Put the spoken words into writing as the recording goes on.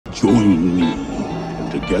Join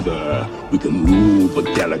me. Together, we can rule the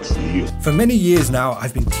galaxy. For many years now,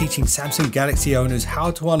 I've been teaching Samsung Galaxy owners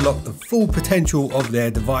how to unlock the full potential of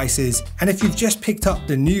their devices. And if you've just picked up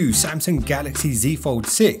the new Samsung Galaxy Z Fold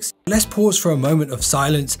 6, let's pause for a moment of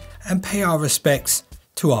silence and pay our respects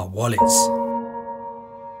to our wallets.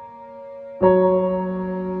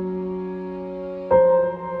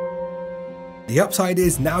 The upside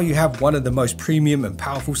is now you have one of the most premium and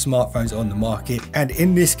powerful smartphones on the market, and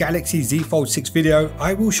in this Galaxy Z Fold 6 video,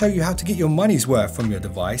 I will show you how to get your money's worth from your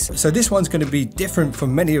device. So this one's going to be different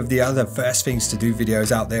from many of the other first things to do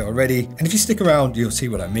videos out there already, and if you stick around, you'll see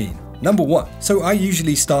what I mean. Number one, so I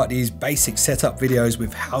usually start these basic setup videos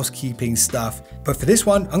with housekeeping stuff, but for this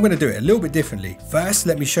one, I'm going to do it a little bit differently. First,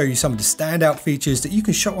 let me show you some of the standout features that you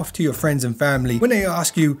can show off to your friends and family when they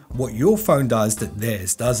ask you what your phone does that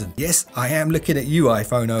theirs doesn't. Yes, I am looking at you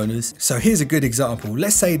iPhone owners. So here's a good example.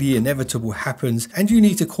 Let's say the inevitable happens and you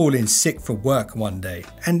need to call in sick for work one day.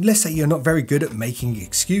 And let's say you're not very good at making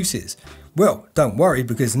excuses. Well, don't worry,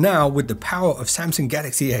 because now with the power of Samsung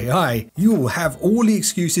Galaxy AI, you will have all the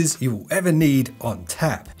excuses you will ever need on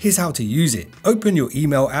tap. Here's how to use it. Open your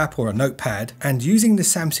email app or a notepad, and using the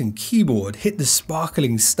Samsung keyboard, hit the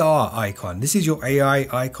sparkling star icon. This is your AI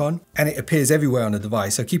icon, and it appears everywhere on the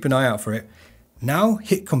device, so keep an eye out for it. Now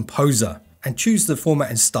hit Composer and choose the format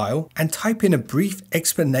and style, and type in a brief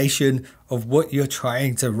explanation of what you're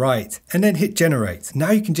trying to write, and then hit generate. Now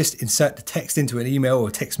you can just insert the text into an email or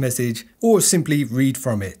text message, or simply read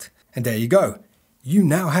from it. And there you go. You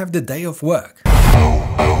now have the day of work.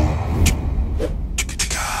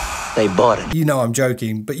 They bought it. You know I'm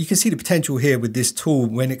joking, but you can see the potential here with this tool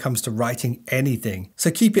when it comes to writing anything. So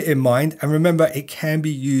keep it in mind, and remember it can be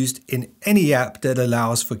used in any app that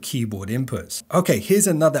allows for keyboard inputs. Okay, here's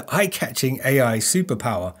another eye-catching AI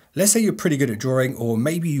superpower. Let's say you're pretty good at drawing, or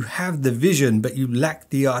maybe you have the vision but you lack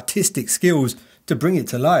the artistic skills to bring it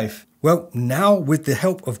to life. Well, now with the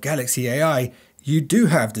help of Galaxy AI, you do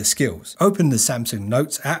have the skills. Open the Samsung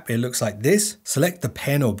Notes app, it looks like this. Select the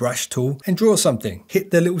pen or brush tool and draw something. Hit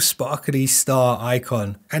the little sparkly star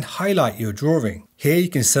icon and highlight your drawing. Here you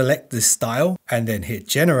can select the style and then hit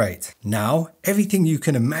generate. Now, everything you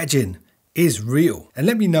can imagine is real. And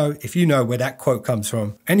let me know if you know where that quote comes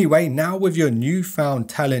from. Anyway, now with your newfound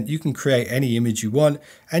talent, you can create any image you want,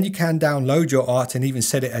 and you can download your art and even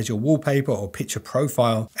set it as your wallpaper or picture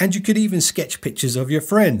profile. And you could even sketch pictures of your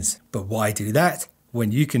friends. But why do that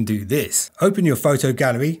when you can do this? Open your photo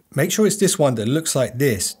gallery. Make sure it's this one that looks like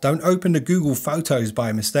this. Don't open the Google Photos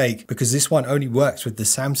by mistake, because this one only works with the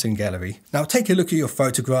Samsung gallery. Now take a look at your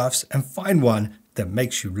photographs and find one that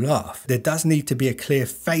makes you laugh. There does need to be a clear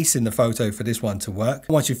face in the photo for this one to work.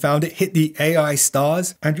 Once you found it, hit the AI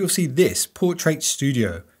stars and you'll see this Portrait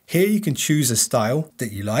Studio. Here you can choose a style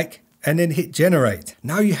that you like and then hit generate.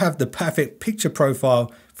 Now you have the perfect picture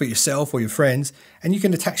profile for yourself or your friends, and you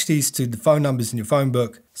can attach these to the phone numbers in your phone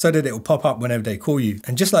book so that it will pop up whenever they call you.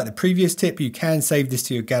 And just like the previous tip, you can save this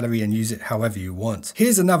to your gallery and use it however you want.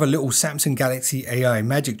 Here's another little Samsung Galaxy AI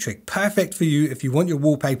magic trick, perfect for you if you want your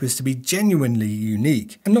wallpapers to be genuinely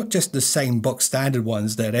unique and not just the same box standard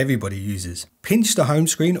ones that everybody uses. Pinch the home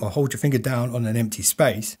screen or hold your finger down on an empty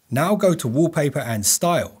space. Now go to Wallpaper and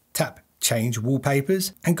Style. Tap Change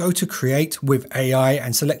Wallpapers and go to Create with AI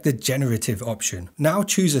and select the generative option. Now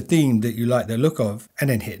choose a theme that you like the look of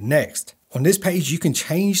and then hit Next. On this page, you can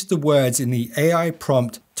change the words in the AI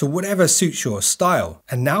prompt to whatever suits your style.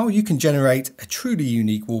 And now you can generate a truly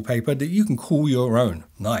unique wallpaper that you can call your own.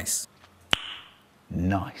 Nice.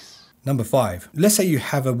 Nice. Number 5, let's say you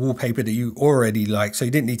have a wallpaper that you already like, so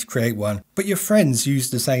you didn't need to create one, but your friends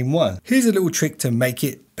use the same one. Here's a little trick to make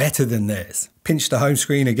it better than theirs. Pinch the home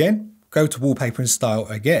screen again. Go to Wallpaper and Style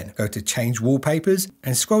again. Go to Change Wallpapers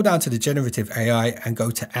and scroll down to the Generative AI and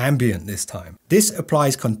go to Ambient this time. This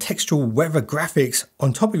applies contextual weather graphics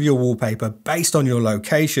on top of your wallpaper based on your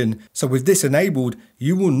location. So with this enabled,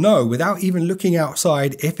 you will know without even looking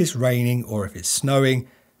outside if it's raining or if it's snowing,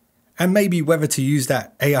 and maybe whether to use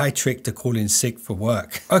that AI trick to call in sick for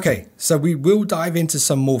work. Okay, so we will dive into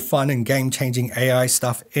some more fun and game-changing AI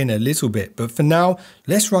stuff in a little bit, but for now,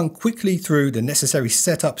 let's run quickly through the necessary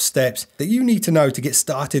setup steps that you need to know to get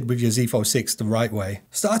started with your Z Fold 6 the right way.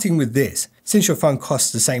 Starting with this, since your phone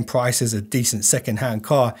costs the same price as a decent second-hand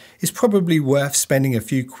car, it's probably worth spending a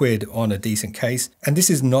few quid on a decent case. And this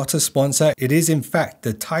is not a sponsor, it is in fact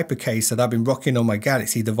the type of case that I've been rocking on my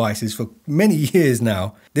Galaxy devices for many years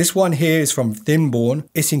now. This one here is from Thinborn.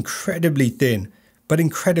 It's incredibly thin, but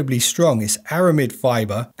incredibly strong. It's aramid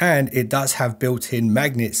fiber, and it does have built-in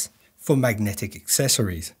magnets for magnetic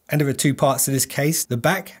accessories. And there are two parts to this case, the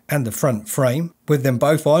back and the front frame. With them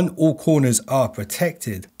both on, all corners are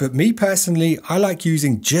protected. But me personally, I like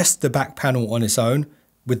using just the back panel on its own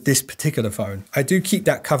with this particular phone. I do keep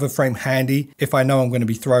that cover frame handy if I know I'm going to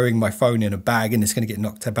be throwing my phone in a bag and it's going to get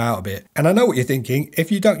knocked about a bit. And I know what you're thinking,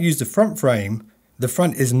 if you don't use the front frame, the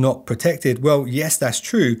front is not protected. Well, yes, that's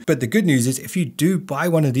true. But the good news is if you do buy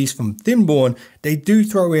one of these from Thinborn, they do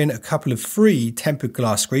throw in a couple of free tempered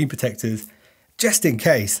glass screen protectors just in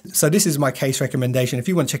case. So this is my case recommendation. If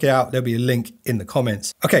you want to check it out, there'll be a link in the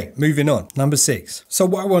comments. Okay, moving on. Number 6. So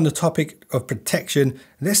while we're on the topic of protection,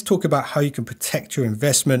 let's talk about how you can protect your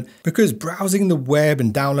investment, because browsing the web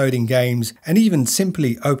and downloading games and even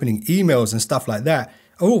simply opening emails and stuff like that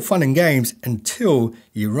are all fun and games until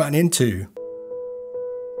you run into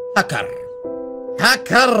Hacker.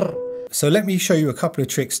 So let me show you a couple of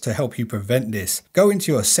tricks to help you prevent this. Go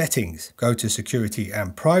into your settings, go to security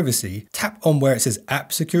and privacy, tap on where it says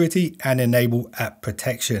app security and enable app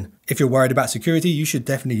protection. If you're worried about security, you should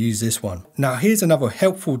definitely use this one. Now here's another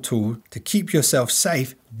helpful tool to keep yourself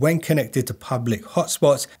safe when connected to public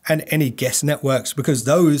hotspots and any guest networks, because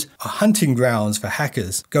those are hunting grounds for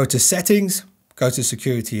hackers. Go to settings, go to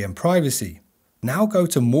security and privacy. Now go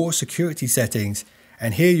to more security settings,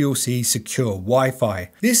 and here you'll see secure Wi-Fi.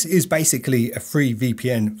 This is basically a free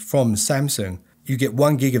VPN from Samsung. You get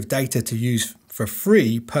 1 gig of data to use for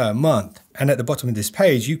free per month. And at the bottom of this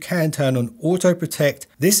page, you can turn on auto protect.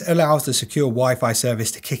 This allows the secure Wi-Fi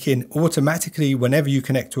service to kick in automatically whenever you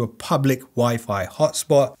connect to a public Wi-Fi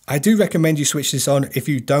hotspot. I do recommend you switch this on if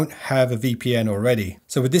you don't have a VPN already.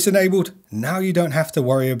 So with this enabled, now you don't have to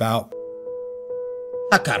worry about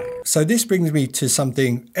hacker. So this brings me to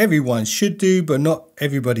something everyone should do, but not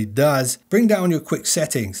everybody does. Bring down your quick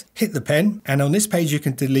settings, hit the pen, and on this page you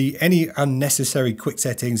can delete any unnecessary quick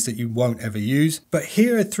settings that you won't ever use. But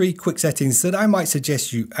here are 3 quick settings that I might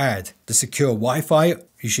suggest you add. The secure Wi-Fi,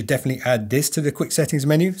 you should definitely add this to the quick settings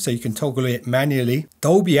menu so you can toggle it manually.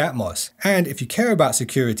 Dolby Atmos. And if you care about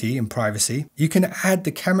security and privacy, you can add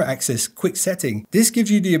the camera access quick setting. This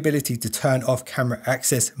gives you the ability to turn off camera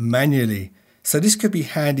access manually. So this could be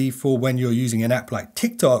handy for when you're using an app like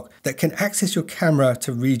TikTok that can access your camera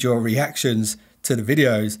to read your reactions to the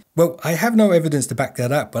videos. Well, I have no evidence to back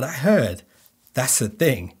that up, but I heard that's a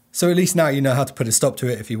thing. So at least now you know how to put a stop to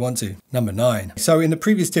it if you want to. Number 9. So in the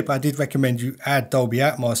previous tip, I did recommend you add Dolby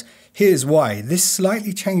Atmos. Here's why. This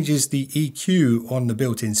slightly changes the EQ on the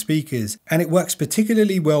built-in speakers, and it works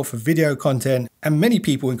particularly well for video content. And many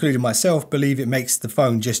people, including myself, believe it makes the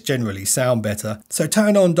phone just generally sound better. So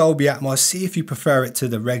turn on Dolby Atmos, see if you prefer it to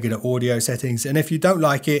the regular audio settings. And if you don't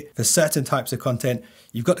like it for certain types of content,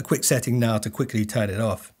 you've got the quick setting now to quickly turn it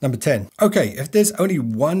off. Number 10. Okay, if there's only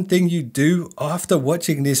one thing you do after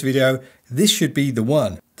watching this video, this should be the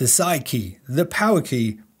one. The side key, the power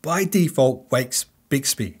key, by default wakes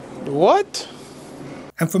Bixby. What?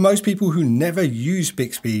 And for most people who never use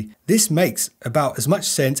Bixby, this makes about as much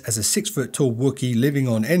sense as a 6-foot-tall Wookiee living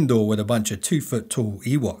on Endor with a bunch of 2-foot-tall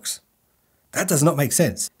Ewoks. That does not make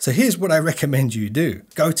sense. So here's what I recommend you do.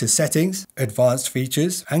 Go to Settings, Advanced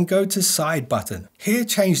Features, and go to Side button. Here,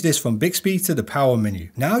 change this from Bixby to the power menu.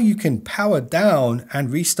 Now you can power down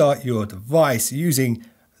and restart your device using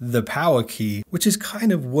the power key, which is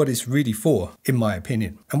kind of what it's really for, in my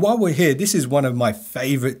opinion. And while we're here, this is one of my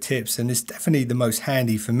favorite tips, and it's definitely the most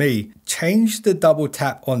handy for me. Change the double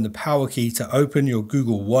tap on the power key to open your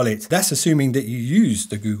Google Wallet. That's assuming that you use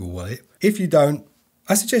the Google Wallet. If you don't,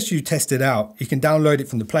 I suggest you test it out. You can download it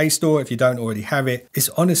from the Play Store if you don't already have it. It's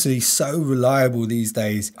honestly so reliable these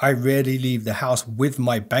days. I rarely leave the house with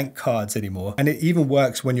my bank cards anymore. And it even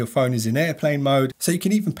works when your phone is in airplane mode. So you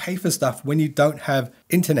can even pay for stuff when you don't have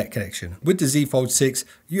internet connection. With the Z Fold 6,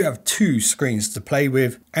 you have 2 screens to play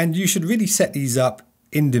with, and you should really set these up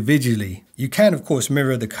individually. You can, of course,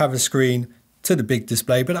 mirror the cover screen to the big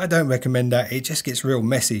display, but I don't recommend that. It just gets real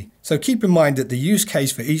messy. So keep in mind that the use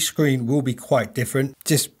case for each screen will be quite different.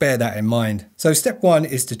 Just bear that in mind. So step 1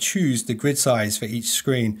 is to choose the grid size for each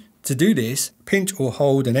screen. To do this, pinch or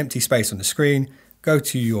hold an empty space on the screen, go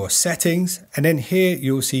to your settings, and then here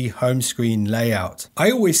you'll see home screen layout.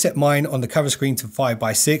 I always set mine on the cover screen to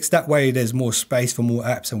 5:6. That way there's more space for more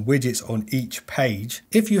apps and widgets on each page.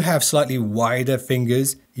 If you have slightly wider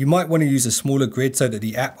fingers, you might want to use a smaller grid so that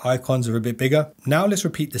the app icons are a bit bigger. Now let's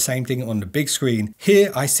repeat the same thing on the big screen.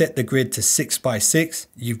 Here I set the grid to 6:6.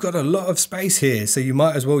 You've got a lot of space here, so you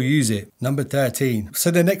might as well use it. Number 13.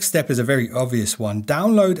 So the next step is a very obvious one.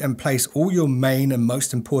 Download and place all your main and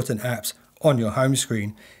most important apps on your home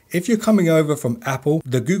screen. If you're coming over from Apple,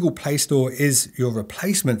 the Google Play Store is your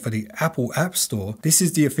replacement for the Apple App Store. This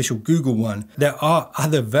is the official Google one. There are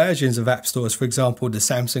other versions of app stores, for example, the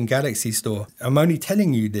Samsung Galaxy Store. I'm only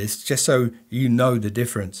telling you this just so you know the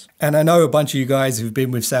difference. And I know a bunch of you guys who've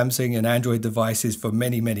been with Samsung and Android devices for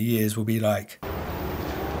many, many years will be like,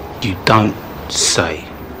 "You don't say."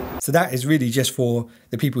 So that is really just for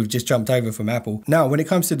the people who've just jumped over from Apple. Now, when it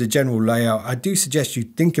comes to the general layout, I do suggest you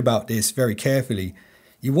think about this very carefully.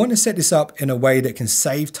 You want to set this up in a way that can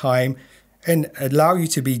save time and allow you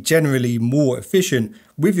to be generally more efficient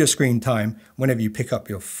with your screen time whenever you pick up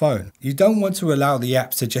your phone. You don't want to allow the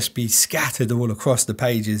apps to just be scattered all across the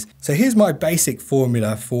pages. So here's my basic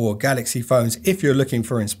formula for Galaxy phones if you're looking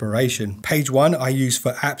for inspiration. Page 1 I use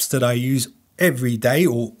for apps that I use every day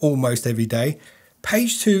or almost every day.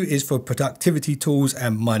 Page 2 is for productivity tools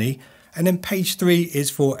and money. And then page 3 is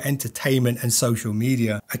for entertainment and social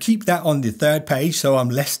media. I keep that on the third page so I'm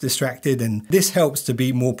less distracted, and this helps to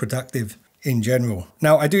be more productive in general.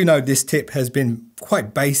 Now, I do know this tip has been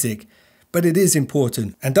quite basic, but it is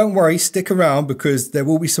important. And don't worry, stick around because there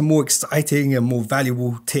will be some more exciting and more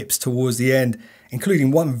valuable tips towards the end,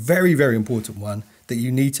 including one very, very important one that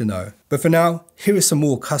you need to know. But for now, here are some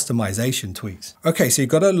more customization tweaks. Okay, so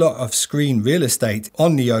you've got a lot of screen real estate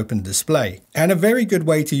on the open display. And a very good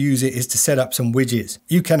way to use it is to set up some widgets.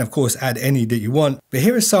 You can, of course, add any that you want, but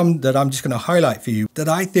here are some that I'm just going to highlight for you that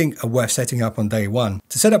I think are worth setting up on day one.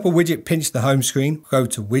 To set up a widget, pinch the home screen, go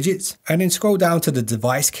to widgets, and then scroll down to the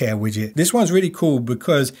device care widget. This one's really cool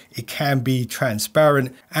because it can be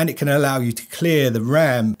transparent and it can allow you to clear the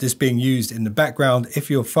RAM that's being used in the background if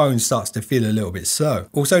your phone starts to feel a little bit slow.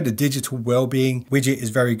 Also, the digital well-being widget is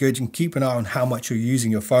very good. You can keep an eye on how much you're using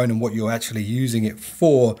your phone and what you're actually using it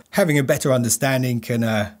for. Having a better understanding can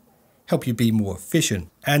help you be more efficient.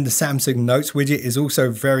 And the Samsung Notes widget is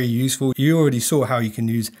also very useful. You already saw how you can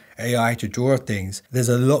use AI to draw things. There's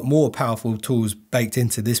a lot more powerful tools baked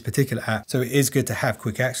into this particular app, so it is good to have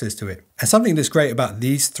quick access to it. And something that's great about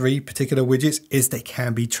these 3 particular widgets is they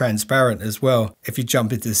can be transparent as well. If you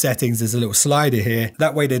jump into the settings, there's a little slider here.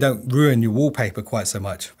 That way they don't ruin your wallpaper quite so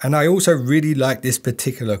much. And I also really like this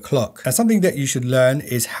particular clock. And something that you should learn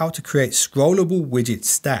is how to create scrollable widget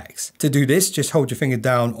stacks. To do this, just hold your finger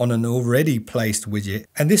down on an already placed widget,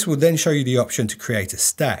 and this will then show you the option to create a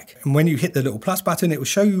stack. And when you hit the little plus button, it will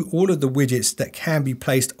show you all of the widgets that can be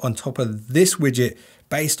placed on top of this widget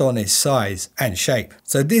based on its size and shape.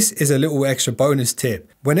 So this is a little extra bonus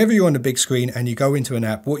tip. Whenever you're on the big screen and you go into an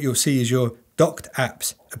app, what you'll see is your docked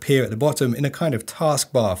apps appear at the bottom in a kind of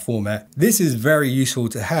taskbar format. This is very useful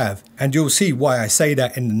to have, and you'll see why I say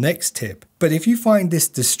that in the next tip. But if you find this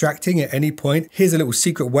distracting at any point, here's a little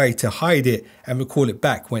secret way to hide it and recall it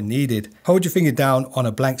back when needed. Hold your finger down on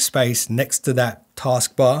a blank space next to that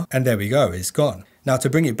taskbar, and there we go, it's gone. Now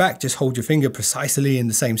to bring it back, just hold your finger precisely in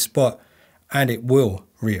the same spot and it will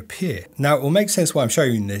reappear. Now it will make sense why I'm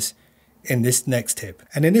showing this in this next tip.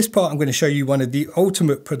 And in this part, I'm going to show you one of the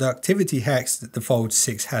ultimate productivity hacks that the Fold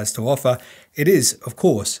 6 has to offer. It is, of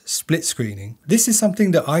course, split screening. This is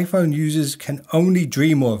something that iPhone users can only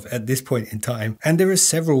dream of at this point in time. And there are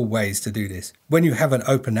several ways to do this. When you have an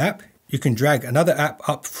open app, you can drag another app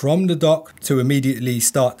up from the dock to immediately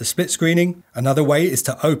start the split screening. Another way is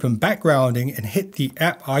to open backgrounding and hit the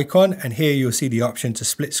app icon, and here you'll see the option to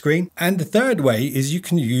split screen. And the third way is you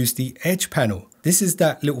can use the edge panel. This is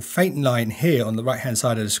that little faint line here on the right hand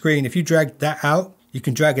side of the screen. If you drag that out, you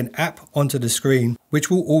can drag an app onto the screen, which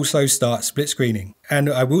will also start split screening. And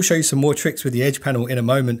I will show you some more tricks with the edge panel in a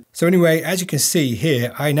moment. So anyway, as you can see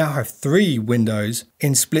here, I now have 3 windows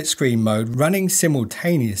in split screen mode running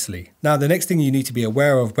simultaneously. Now, the next thing you need to be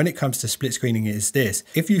aware of when it comes to split screening is this.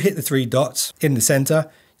 If you hit the 3 dots in the center,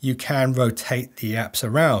 you can rotate the apps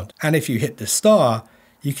around. And if you hit the star,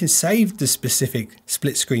 you can save the specific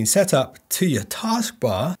split screen setup to your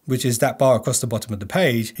taskbar, which is that bar across the bottom of the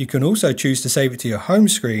page. You can also choose to save it to your home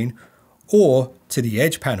screen or to the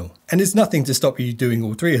edge panel. And there's nothing to stop you doing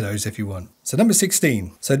all 3 of those if you want. So number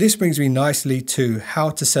 16. So this brings me nicely to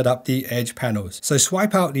how to set up the edge panels. So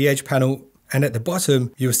swipe out the edge panel, and at the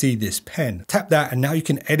bottom, you'll see this pen. Tap that and now you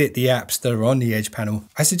can edit the apps that are on the edge panel.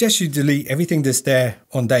 I suggest you delete everything that's there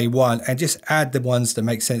on day one and just add the ones that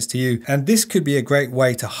make sense to you. And this could be a great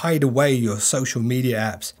way to hide away your social media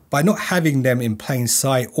apps. By not having them in plain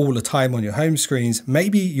sight all the time on your home screens,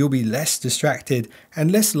 maybe you'll be less distracted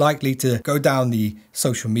and less likely to go down the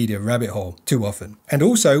social media rabbit hole too often. And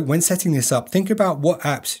also, when setting this up, think about what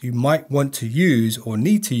apps you might want to use or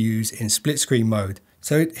need to use in split screen mode.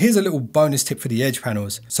 So here's a little bonus tip for the edge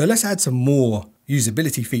panels. So let's add some more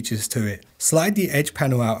usability features to it. Slide the edge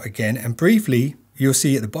panel out again and briefly you'll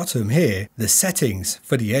see at the bottom here, the settings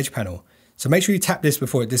for the edge panel. So make sure you tap this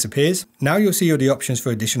before it disappears. Now you'll see all the options for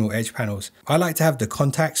additional edge panels. I like to have the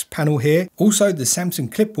contacts panel here. Also the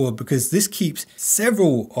Samsung clipboard, because this keeps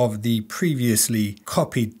several of the previously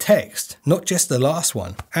copied text, not just the last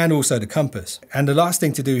one, and also the compass. And the last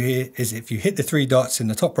thing to do here is if you hit the 3 dots in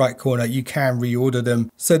the top right corner, you can reorder them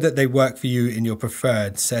so that they work for you in your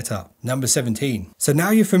preferred setup. Number 17. So now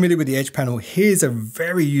you're familiar with the edge panel, here's a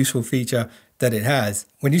very useful feature that it has.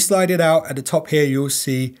 When you slide it out at the top here, you'll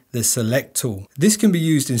see the select tool. This can be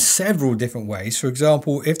used in several different ways. For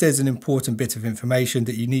example, if there's an important bit of information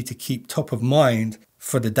that you need to keep top of mind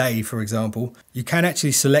for the day, for example, you can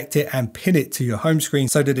actually select it and pin it to your home screen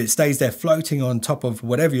so that it stays there floating on top of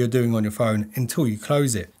whatever you're doing on your phone until you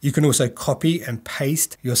close it. You can also copy and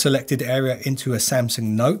paste your selected area into a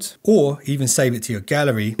Samsung note, or even save it to your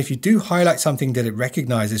gallery. If you do highlight something that it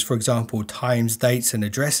recognizes, for example, times, dates, and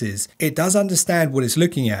addresses, it does understand what it's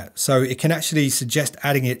looking at. So it can actually suggest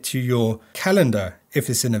adding it to your calendar if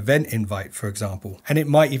it's an event invite, for example. And it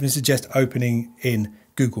might even suggest opening in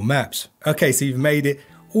Google Maps. Okay, so you've made it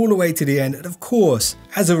all the way to the end. And of course,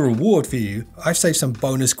 as a reward for you, I've saved some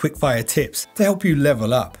bonus quickfire tips to help you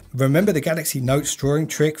level up. Remember the Galaxy Notes drawing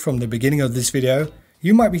trick from the beginning of this video?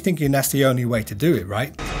 You might be thinking that's the only way to do it,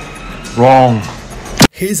 right? Wrong.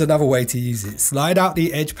 Here's another way to use it. Slide out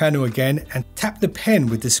the edge panel again and tap the pen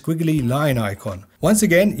with the squiggly line icon. Once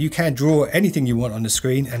again, you can draw anything you want on the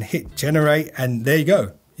screen and hit generate, and there you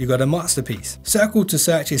go. You got a masterpiece. Circle to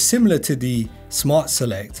search is similar to the Smart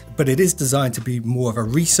Select, but it is designed to be more of a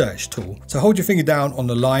research tool. So hold your finger down on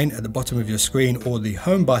the line at the bottom of your screen or the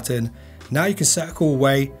home button. Now you can circle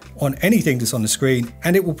away on anything that's on the screen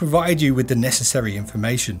and it will provide you with the necessary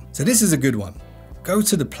information. So this is a good one. Go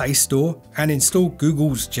to the Play Store and install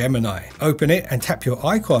Google's Gemini. Open it and tap your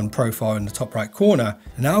icon profile in the top right corner.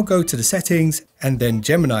 Now go to the settings and then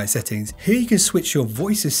Gemini settings. Here you can switch your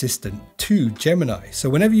voice assistant to Gemini. So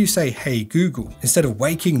whenever you say, "Hey Google," instead of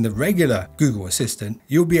waking the regular Google Assistant,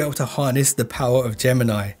 you'll be able to harness the power of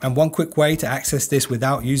Gemini. And one quick way to access this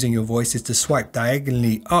without using your voice is to swipe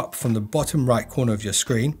diagonally up from the bottom right corner of your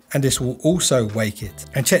screen, and this will also wake it.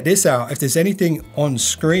 And check this out, if there's anything on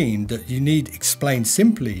screen that you need explained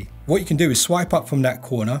simply, what you can do is swipe up from that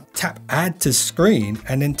corner, tap add to screen,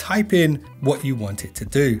 and then type in what you want it to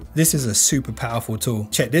do. This is a super powerful tool.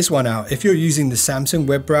 Check this one out. If you're using the Samsung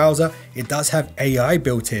web browser, it does have AI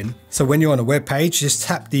built in. So when you're on a web page, just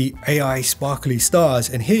tap the AI sparkly stars,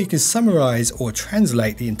 and here you can summarize or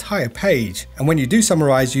translate the entire page. And when you do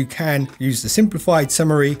summarize, you can use the simplified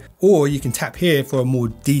summary, or you can tap here for a more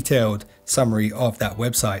detailed summary of that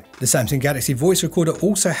website. The Samsung Galaxy Voice Recorder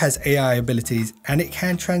also has AI abilities, and it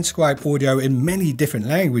can transcribe audio in many different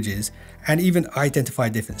languages and even identify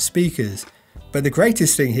different speakers. But the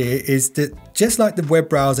greatest thing here is that just like the web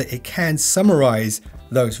browser, it can summarize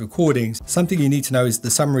those recordings. Something you need to know is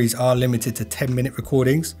the summaries are limited to 10-minute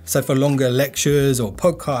recordings. So for longer lectures or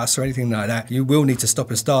podcasts or anything like that, you will need to stop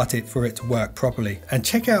and start it for it to work properly. And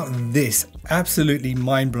check out this absolutely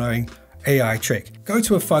mind-blowing AI trick. Go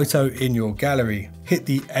to a photo in your gallery, hit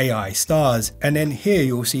the AI stars, and then here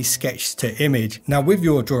you'll see sketch to image. Now with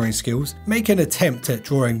your drawing skills, make an attempt at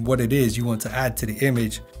drawing what it is you want to add to the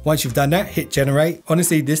image. Once you've done that, hit generate.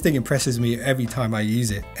 Honestly, this thing impresses me every time I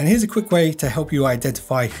use it. And here's a quick way to help you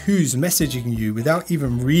identify who's messaging you without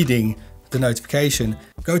even reading the notification.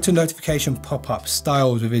 Go to notification pop-up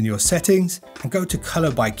styles within your settings and go to color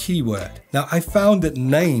by keyword. Now I found that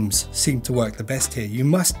names seem to work the best here. You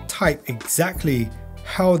must type exactly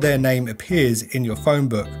how their name appears in your phone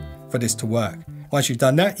book for this to work. Once you've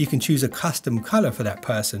done that, you can choose a custom color for that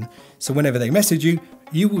person. So whenever they message you,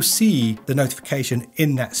 you will see the notification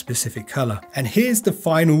in that specific color. And here's the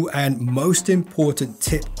final and most important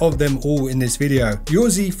tip of them all in this video. Your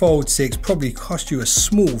Z Fold 6 probably cost you a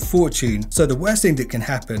small fortune, so the worst thing that can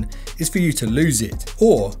happen is for you to lose it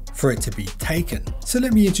or for it to be taken. So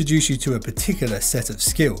let me introduce you to a particular set of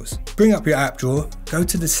skills. Bring up your app drawer, go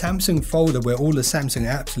to the Samsung folder where all the Samsung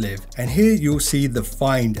apps live, and here you'll see the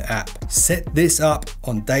Find app. Set this up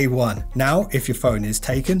on day one. Now, if your phone is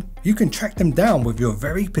taken, you can track them down with your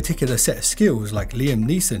very particular set of skills, like Liam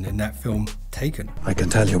Neeson in that film Taken. I can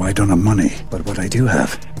tell you I don't have money, but what I do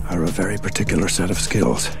have are a very particular set of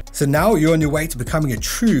skills. So now you're on your way to becoming a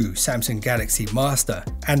true Samsung Galaxy master.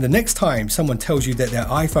 And the next time someone tells you that their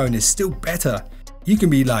iPhone is still better, you can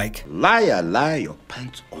be like, Liar, lie, your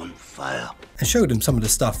pants on fire. And show them some of the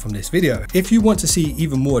stuff from this video. If you want to see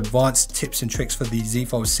even more advanced tips and tricks for the Z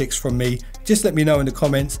Fold 6 from me, just let me know in the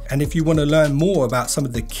comments. And if you want to learn more about some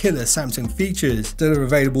of the killer Samsung features that are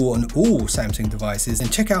available on all Samsung devices, then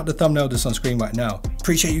check out the thumbnail that's on screen right now.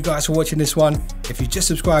 Appreciate you guys for watching this one. If you just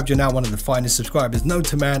subscribed, you're now one of the finest subscribers known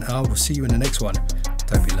to man, and I will see you in the next one.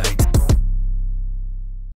 Don't be late.